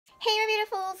Hey my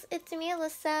beautifuls, it's me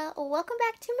Alyssa. Welcome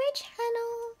back to my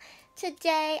channel.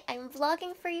 Today I'm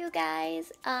vlogging for you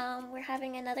guys. We're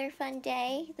having another fun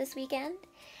day this weekend.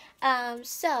 My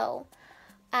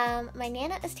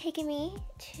Nana is taking me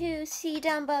to see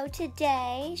Dumbo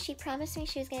today. She promised me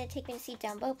she was going to take me to see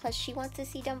Dumbo, plus she wants to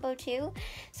see Dumbo too.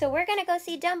 So we're going to go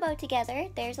see Dumbo together.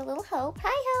 There's a little Hope.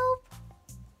 Hi Hope!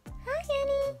 Hi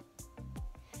Annie!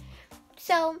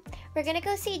 So we're going to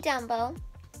go see Dumbo.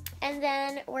 And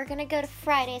then we're gonna go to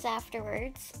Fridays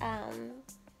afterwards,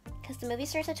 because the movie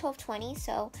starts at 12:20.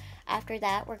 So after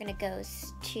that, we're gonna go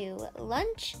to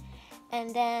lunch,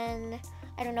 and then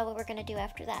I don't know what we're gonna do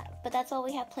after that. But that's all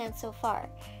we have planned so far.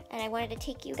 And I wanted to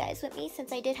take you guys with me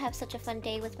since I did have such a fun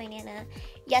day with my Nana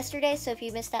yesterday. So if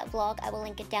you missed that vlog, I will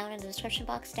link it down in the description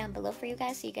box down below for you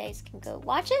guys, so you guys can go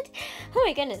watch it. Oh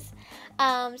my goodness.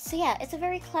 So yeah, it's a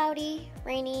very cloudy,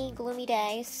 rainy, gloomy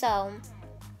day. So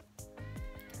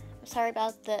sorry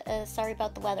about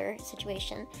the weather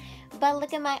situation, but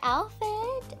look at my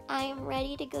outfit. I'm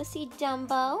ready to go see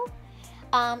Dumbo.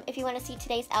 If you want to see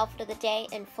today's outfit of the day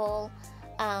in full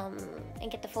and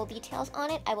get the full details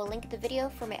on it, I will link the video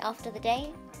for my outfit of the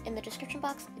day in the description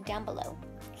box down below.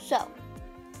 So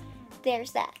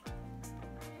there's that.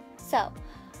 So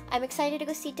I'm excited to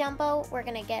go see Dumbo. We're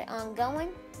gonna get on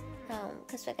going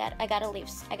because I gotta leave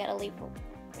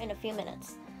in a few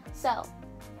minutes. So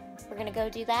we're gonna go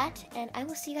do that, and I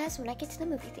will see you guys when I get to the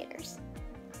movie theaters.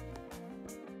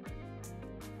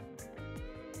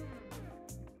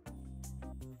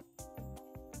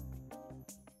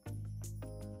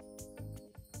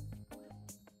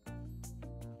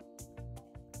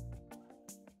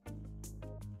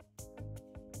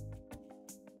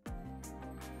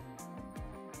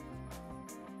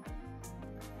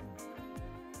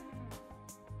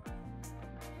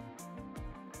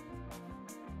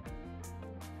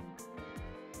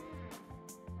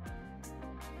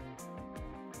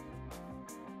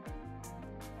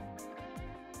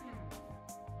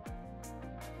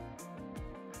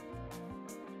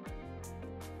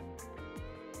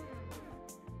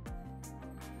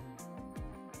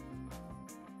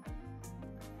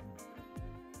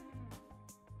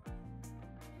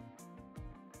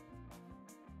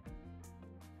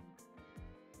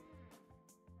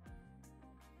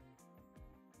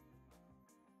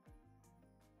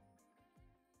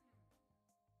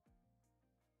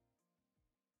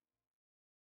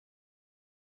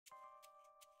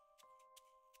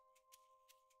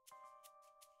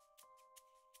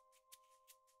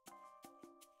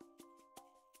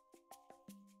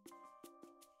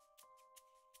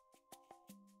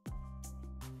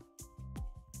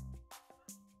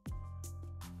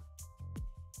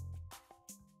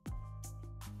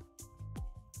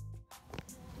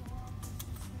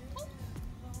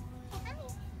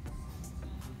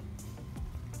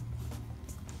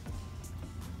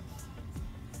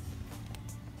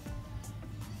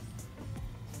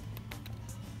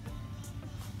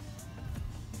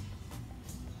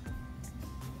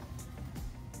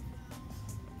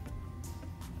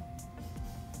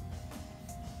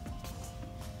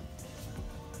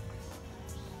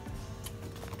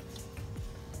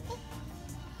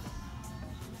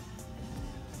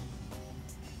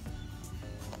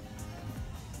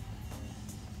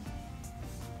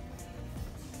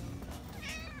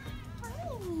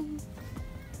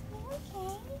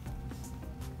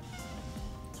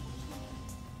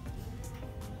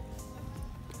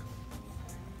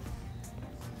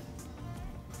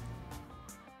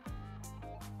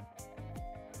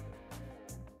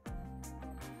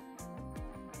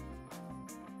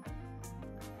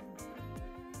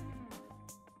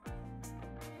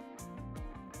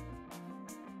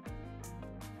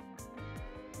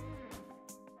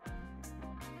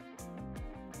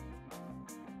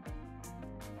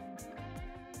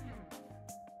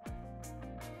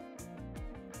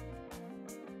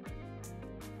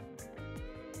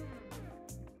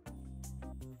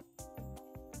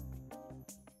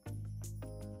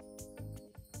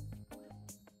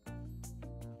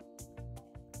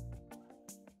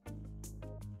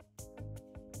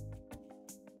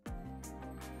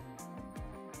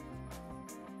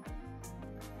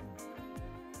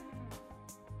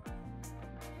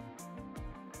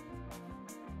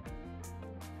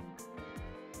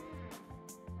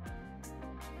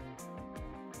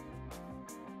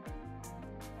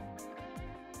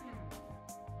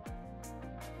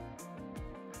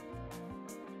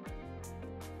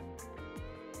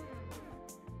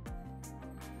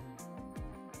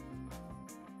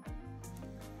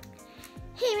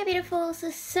 Hey my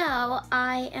beautifuls, so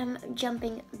I am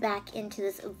jumping back into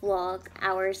this vlog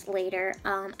hours later.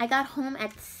 I got home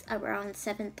at around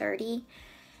 7:30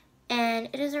 and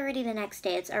it is already the next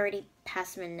day. It's already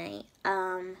past midnight.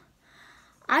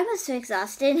 I was so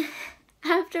exhausted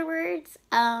afterwards.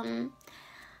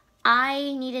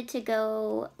 I needed to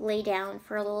go lay down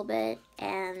for a little bit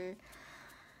and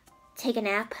take a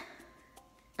nap.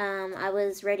 I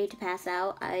was ready to pass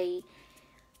out. I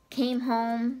came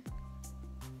home.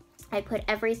 I put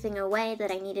everything away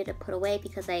that I needed to put away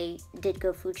because I did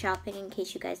go food shopping, in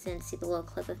case you guys didn't see the little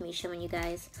clip of me showing you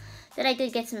guys that I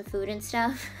did get some food and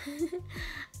stuff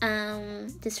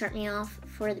to start me off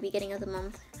for the beginning of the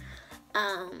month.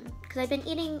 Because I've been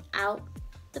eating out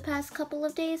the past couple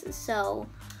of days, so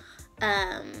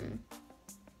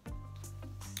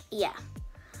yeah.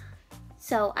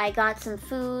 So I got some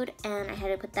food and I had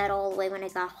to put that all away when I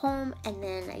got home, and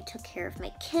then I took care of my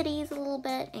kitties a little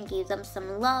bit and gave them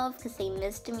some love because they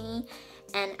missed me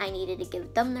and I needed to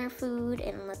give them their food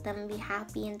and let them be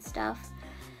happy and stuff.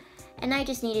 And then I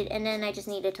just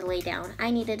needed to lay down.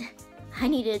 I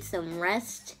needed some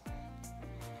rest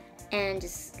and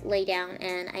just lay down,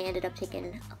 and I ended up taking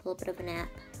a little bit of a nap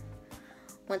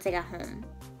once I got home.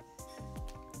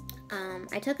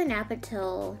 I took a nap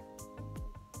until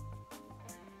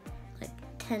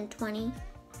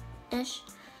 10:20-ish,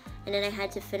 and then I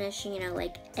had to finish, you know,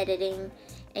 like editing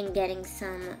and getting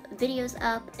some videos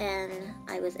up, and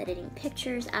I was editing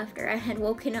pictures after I had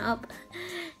woken up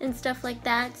and stuff like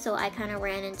that, so I kind of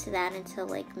ran into that until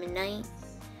like midnight,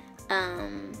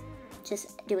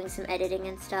 just doing some editing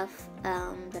and stuff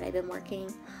that I've been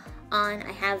working on.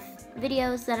 I have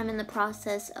videos that I'm in the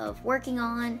process of working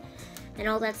on and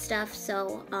all that stuff,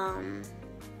 so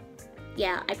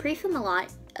yeah, I pre-film a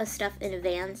lot of stuff in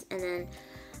advance, and then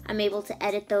I'm able to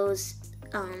edit those,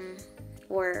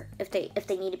 or if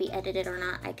they need to be edited or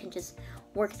not, I can just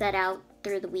work that out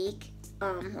through the week,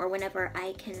 or whenever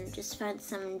I can just find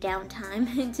some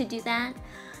downtime to do that,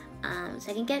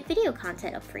 so I can get video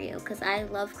content up for you, because I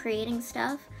love creating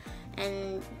stuff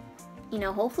and, you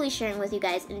know, hopefully sharing with you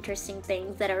guys interesting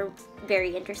things that are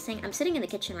very interesting. I'm sitting in the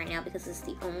kitchen right now because it's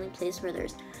the only place where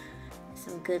there's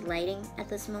some good lighting at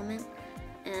this moment.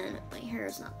 And my hair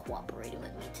is not cooperating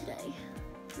with me today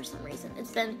for some reason.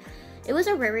 It was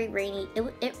a very rainy,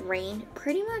 it rained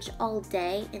pretty much all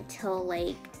day until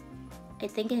like, I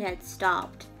think it had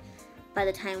stopped by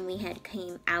the time we had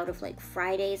came out of like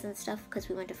Fridays and stuff, because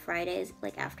we went to Fridays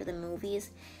like after the movies,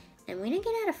 and we didn't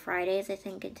get out of Fridays I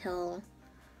think until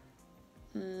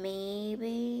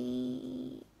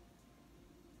maybe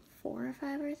 4 or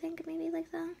 5, I think, maybe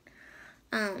like that.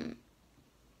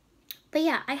 But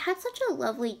yeah, I had such a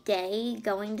lovely day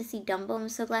going to see Dumbo. I'm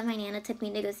so glad my Nana took me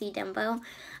to go see Dumbo.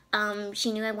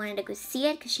 She knew I wanted to go see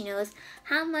it because she knows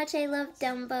how much I love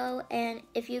Dumbo. And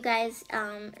if you guys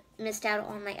missed out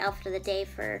on my outfit of the day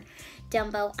for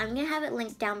Dumbo, I'm going to have it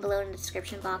linked down below in the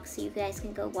description box so you guys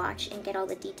can go watch and get all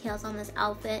the details on this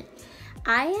outfit.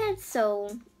 I had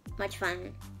so much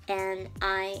fun, and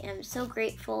I am so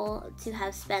grateful to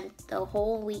have spent the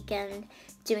whole weekend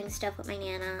doing stuff with my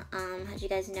Nana. As you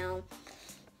guys know,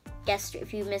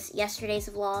 if you missed yesterday's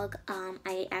vlog,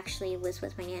 I actually was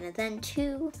with my Nana then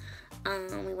too.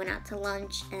 We went out to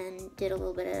lunch and did a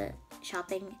little bit of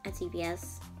shopping at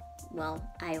CVS. Well,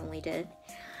 I only did.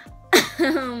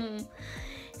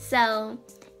 So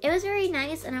it was very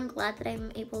nice, and I'm glad that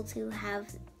I'm able to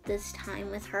have this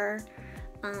time with her.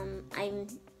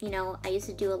 You know, I used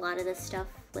to do a lot of this stuff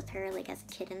with her, like as a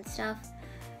kid and stuff,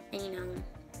 and you know,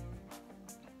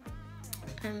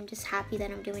 I'm just happy that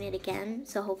I'm doing it again.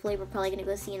 So hopefully we're probably gonna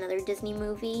go see another Disney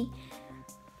movie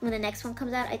when the next one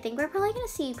comes out. I think we're probably gonna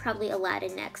see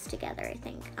Aladdin next together, I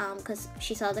think, because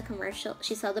she saw the commercial,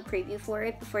 she saw the preview for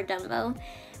it before Dumbo,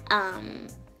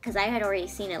 because I had already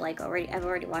seen it, I've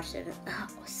already watched it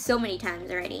so many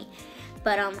times already.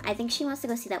 But I think she wants to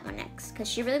go see that one next, because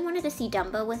she really wanted to see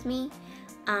Dumbo with me,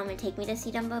 and take me to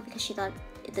see Dumbo, because she thought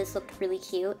this looked really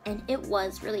cute, and it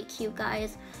was really cute,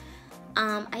 guys.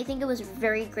 I think it was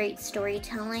very great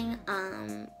storytelling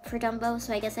for Dumbo,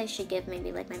 so I guess I should give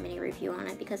maybe like my mini review on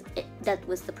it, because that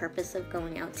was the purpose of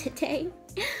going out today.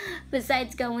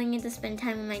 Besides going in to spend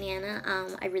time with my Nana,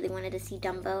 I really wanted to see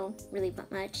Dumbo really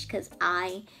much, because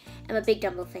I am a big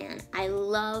Dumbo fan. I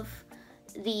love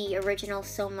the original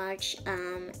so much,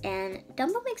 and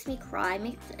Dumbo makes me cry,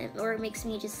 or makes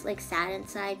me just like sad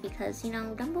inside, because, you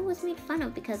know, Dumbo was made fun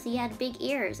of because he had big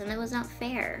ears, and that was not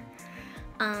fair.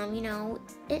 You know,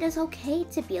 it is okay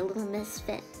to be a little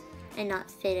misfit and not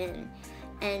fit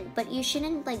in, but you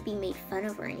shouldn't like be made fun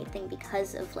of or anything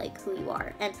because of like who you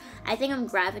are. And I think I'm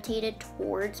gravitated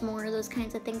towards more of those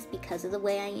kinds of things because of the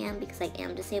way I am, because I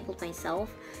am disabled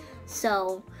myself.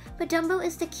 So, but Dumbo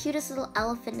is the cutest little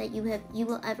elephant that you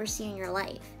will ever see in your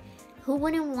life. who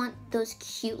wouldn't want those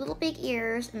cute little big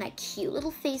ears and that cute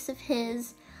little face of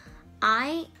his?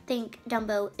 I think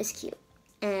Dumbo is cute,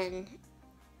 and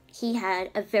he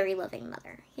had a very loving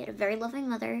mother. He had a very loving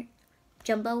mother.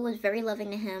 Dumbo was very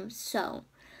loving to him, so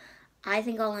I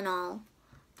think all in all,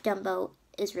 Dumbo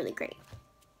is really great.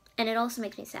 And it also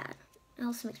makes me sad. It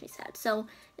also makes me sad. So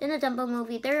in the Dumbo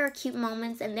movie, there are cute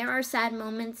moments and there are sad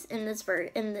moments in this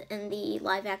in the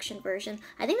live action version.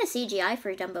 I think the CGI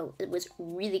for Dumbo was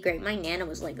really great. My Nana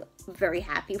was like very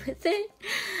happy with it.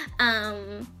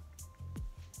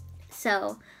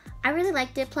 So I really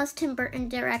liked it. Plus Tim Burton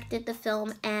directed the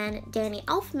film, and Danny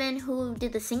Elfman, who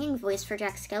did the singing voice for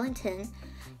Jack Skellington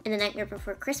in The Nightmare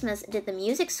Before Christmas, did the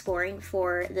music scoring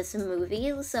for this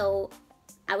movie. So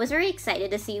I was very excited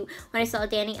to see when I saw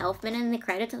Danny Elfman in the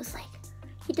credits. I was like,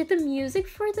 he did the music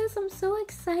for this? I'm so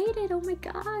excited. Oh my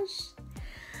gosh.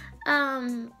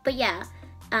 But yeah,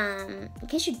 in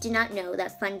case you did not know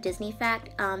that fun Disney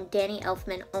fact, Danny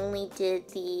Elfman only did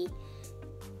the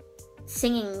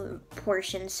singing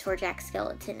portions for Jack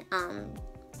Skellington.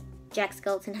 Jack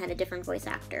Skellington had a different voice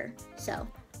actor. So,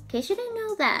 in case you didn't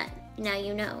know that, now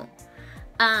you know.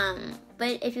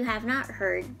 But if you have not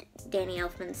heard Danny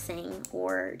Elfman sing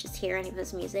or just hear any of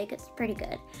his music, it's pretty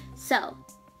good. So,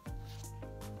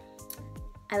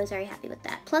 I was very happy with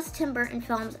that. Plus Tim Burton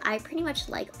films, I pretty much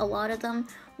like a lot of them,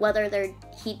 whether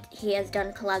he has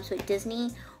done collabs with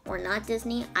Disney or not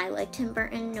Disney. I like Tim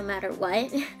Burton no matter what.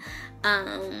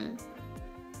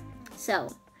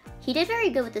 So, he did very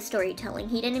good with the storytelling.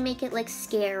 He didn't make it like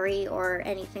scary or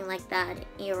anything like that,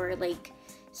 or like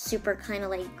super kind of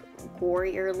like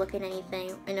gory or looking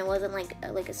anything, and it wasn't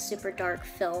like a super dark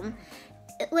film.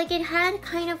 It had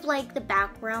kind of like the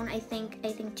background, I think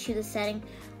to the setting,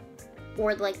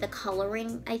 or like the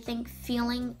coloring, I think,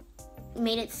 feeling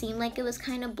made it seem like it was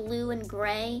kind of blue and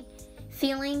gray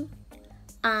feeling.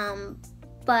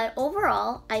 But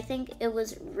overall, I think it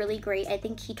was really great. I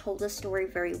think he told the story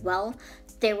very well.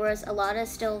 There was a lot of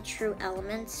still true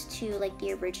elements to like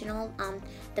the original.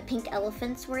 The pink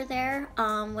elephants were there.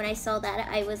 When I saw that,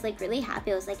 I was like really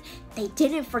happy. I was like, they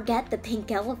didn't forget the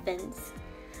pink elephants.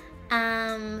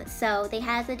 So they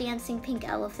had the dancing pink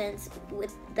elephants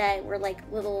that were like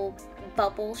little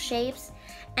bubble shapes.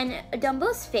 And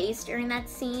Dumbo's face during that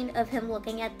scene of him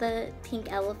looking at the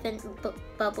pink elephant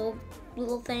bubble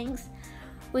little things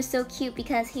was so cute,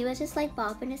 because he was just like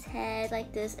bopping his head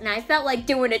like this, and I felt like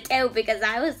doing it too, because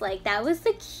I was like, that was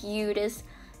the cutest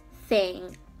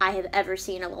thing I have ever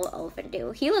seen a little elephant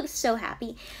do. He looked so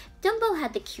happy. Dumbo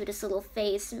had the cutest little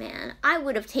face, man. I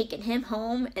would have taken him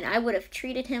home and I would have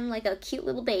treated him like a cute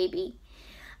little baby.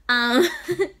 But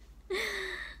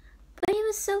he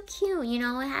was so cute, you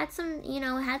know. It had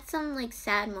some like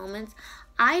sad moments.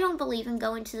 I don't believe in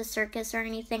going to the circus or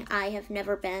anything. I have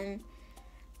never been.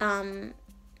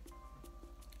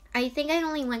 I think I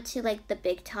only went to like the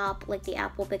Big Top, like the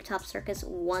Apple Big Top Circus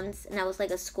once, and that was like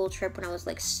a school trip when I was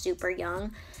like super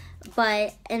young.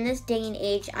 But in this day and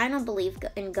age, I don't believe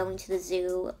in going to the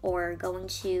zoo or going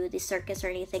to the circus or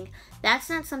anything. That's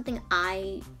not something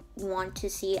I want to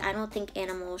see. I don't think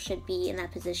animals should be in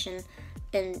that position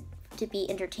and to be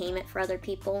entertainment for other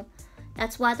people.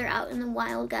 That's why they're out in the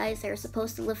wild, guys. They're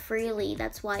supposed to live freely.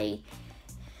 That's why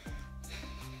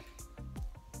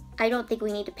I don't think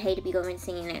we need to pay to be going and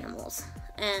seeing animals.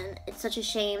 And it's such a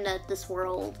shame that this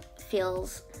world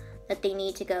feels that they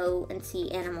need to go and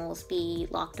see animals be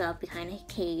locked up behind a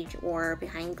cage or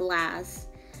behind glass.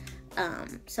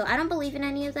 So I don't believe in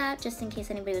any of that, just in case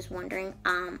anybody was wondering.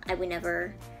 I would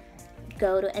never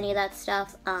go to any of that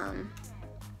stuff.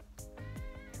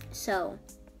 So,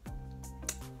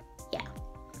 yeah.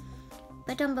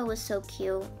 But Dumbo was so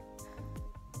cute.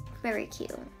 Very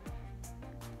cute.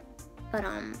 But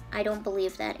I don't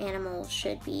believe that animals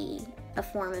should be a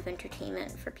form of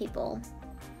entertainment for people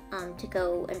to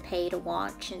go and pay to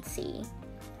watch and see.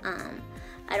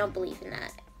 I don't believe in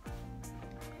that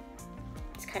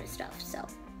kind of stuff. So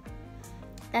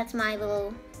that's my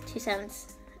little 2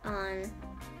 cents on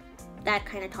that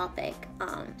kind of topic.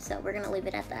 So we're gonna leave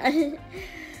it at that.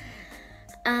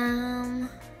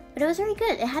 But it was very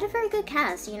good. It had a very good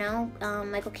cast, you know.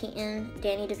 Michael Keaton,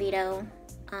 Danny DeVito,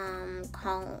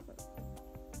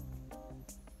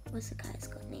 what's the guy's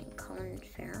name? Colin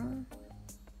Farrell?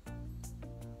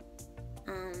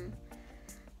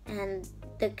 And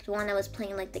the one that was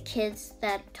playing like the kids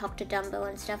that talked to Dumbo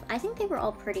and stuff, I think they were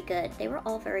all pretty good. They were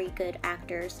all very good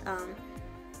actors.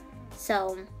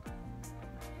 So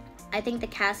I think the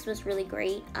cast was really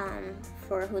great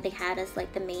for who they had as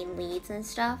like the main leads and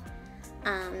stuff.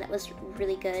 That was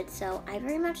really good. So I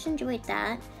very much enjoyed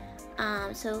that.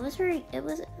 So it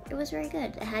was it was very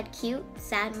good. It had cute,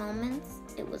 sad moments.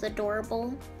 It was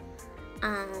adorable.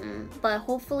 But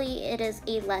hopefully it is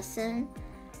a lesson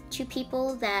to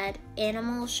people that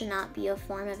animals should not be a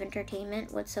form of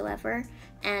entertainment whatsoever.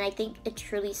 And I think it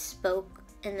truly spoke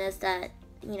in this, that,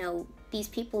 you know, these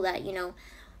people that, you know,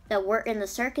 that were in the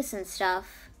circus and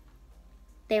stuff,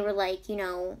 they were like, you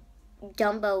know,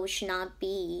 Dumbo should not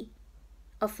be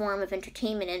a form of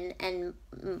entertainment, and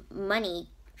money,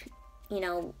 you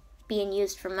know, being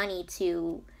used for money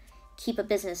to keep a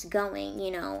business going,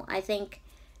 you know. I think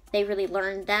they really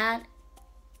learned that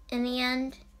in the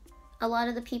end, a lot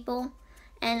of the people.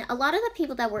 And a lot of the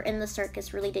people that were in the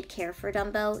circus really did care for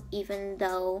Dumbo, even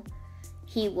though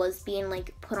he was being,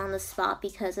 like, put on the spot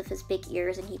because of his big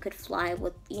ears and he could fly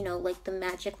with, you know, like, the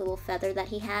magic little feather that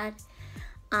he had.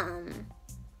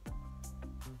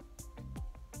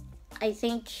 I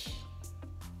think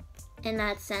in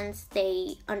that sense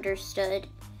they understood,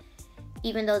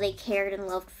 even though they cared and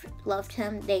loved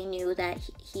him, they knew that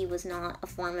he was not a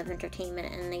form of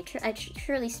entertainment, and it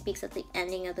truly speaks at the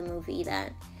ending of the movie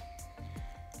that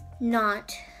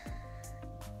not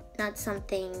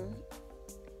something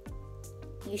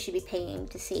you should be paying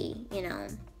to see, you know.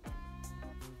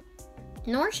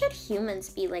 Nor should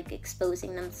humans be, like,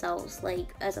 exposing themselves,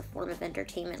 like, as a form of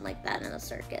entertainment like that in a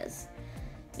circus.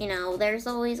 You know, there's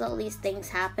always all these things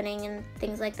happening and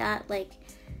things like that, like,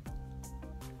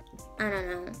 I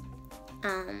don't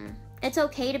know. It's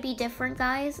okay to be different,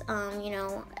 guys. You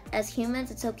know, as humans,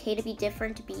 it's okay to be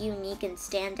different, to be unique and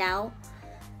stand out.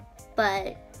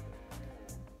 But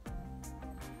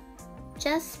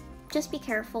just be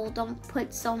careful. Don't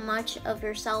put so much of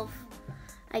yourself,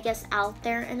 I guess, out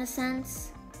there in a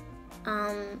sense.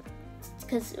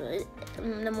 Because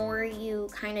the more you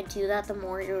kind of do that, the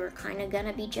more you're kind of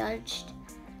gonna be judged.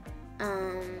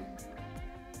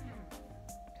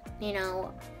 You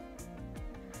know.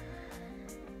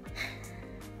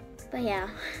 But yeah,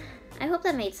 I hope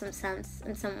that made some sense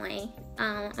in some way.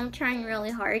 I'm trying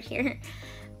really hard here.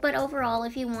 But overall,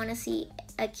 if you want to see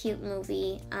a cute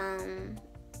movie, and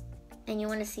you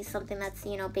want to see something that's,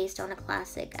 you know, based on a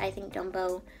classic, I think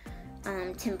Dumbo,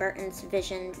 Tim Burton's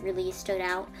vision really stood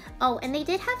out. Oh, and they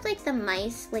did have, like, the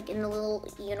mice, like, in the little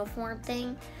uniform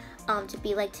thing, to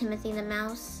be like Timothy the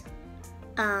Mouse.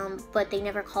 But they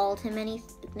never called him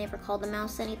never called the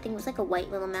mouse anything. It was like a white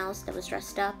little mouse that was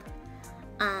dressed up.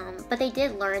 But they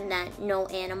did learn that no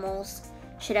animals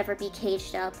should ever be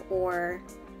caged up or,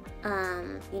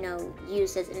 you know,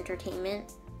 used as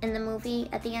entertainment in the movie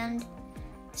at the end.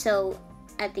 So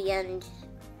at the end,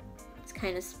 it's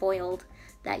kind of spoiled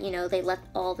that, you know, they let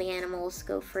all the animals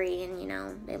go free, and, you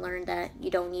know, they learned that you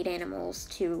don't need animals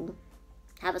to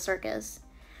have a circus,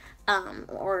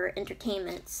 or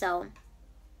entertainment. So,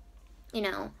 you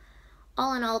know,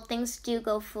 all in all, things do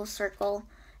go full circle,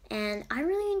 and I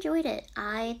really enjoyed it.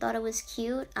 I thought it was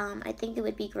cute. I think it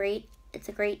would be great. It's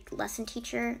a great lesson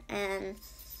teacher, and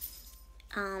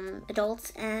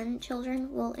adults and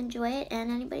children will enjoy it, and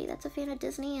anybody that's a fan of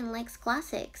Disney and likes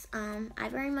classics. I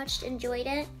very much enjoyed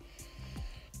it,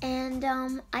 and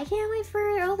I can't wait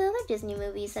for all the other Disney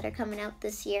movies that are coming out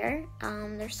this year.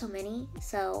 There's so many,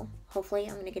 so hopefully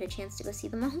I'm gonna get a chance to go see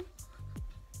them all.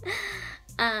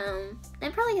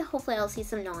 And probably, hopefully, I'll see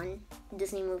some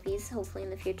non-Disney movies, hopefully, in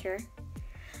the future.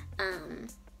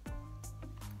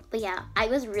 But yeah, I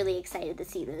was really excited to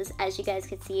see this. As you guys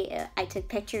could see, I took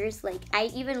pictures. Like, I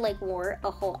even, like, wore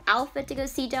a whole outfit to go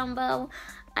see Dumbo.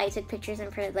 I took pictures in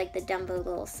front of, like, the Dumbo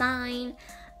little sign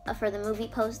for the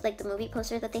movie the movie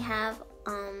poster that they have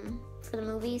for the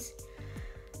movies.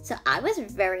 So I was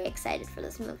very excited for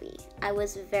this movie. I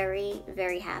was very,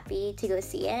 very happy to go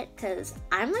see it, because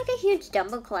I'm, like, a huge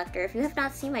Dumbo collector. If you have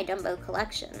not seen my Dumbo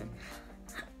collection,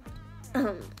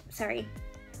 sorry.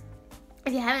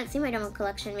 If you haven't seen my Dumbo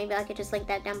collection, maybe I could just link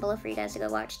that down below for you guys to go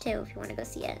watch too, if you want to go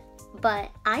see it.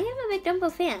 But I am a big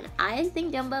Dumbo fan. I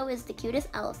think Dumbo is the cutest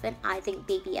elephant. I think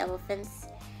baby elephants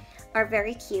are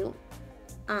very cute.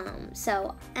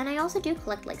 And I also do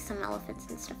collect, like, some elephants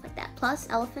and stuff like that. Plus,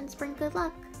 elephants bring good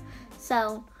luck.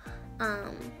 So,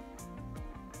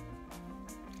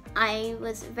 I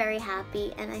was very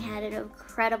happy, and I had an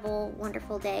incredible,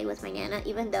 wonderful day with my Nana,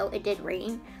 even though it did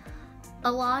rain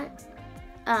a lot.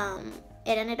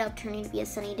 It ended up turning to be a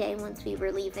sunny day once we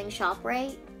were leaving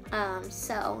ShopRite.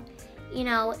 So, you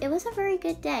know, it was a very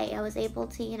good day. I was able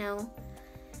to, you know,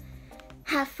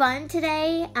 have fun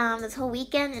today, this whole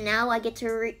weekend, and now I get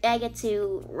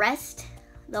to rest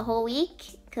the whole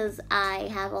week, because I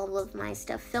have all of my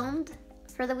stuff filmed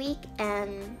for the week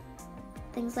and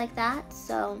things like that.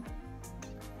 So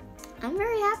I'm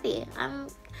very happy.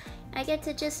 I get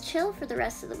to just chill for the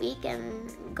rest of the week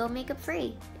and go makeup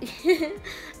free.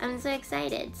 I'm so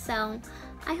excited. So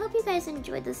I hope you guys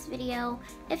enjoyed this video.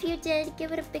 If you did,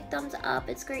 give it a big thumbs up.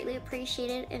 It's greatly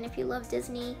appreciated. And if you love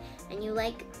Disney and you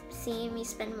like seeing me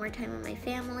spend more time with my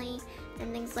family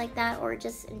and things like that, or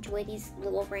just enjoy these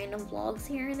little random vlogs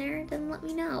here and there, then let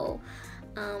me know.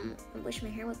 I wish my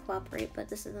hair would cooperate, but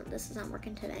this is not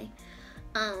working today.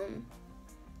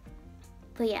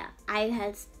 But yeah, I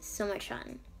had so much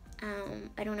fun.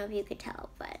 I don't know if you could tell,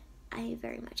 but I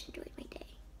very much enjoyed my day.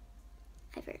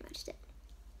 I very much did.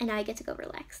 And now I get to go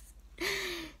relax.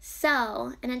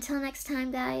 So, and until next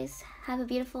time, guys, have a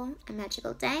beautiful and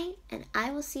magical day, and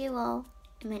I will see you all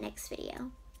in my next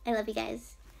video. I love you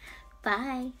guys.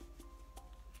 Bye.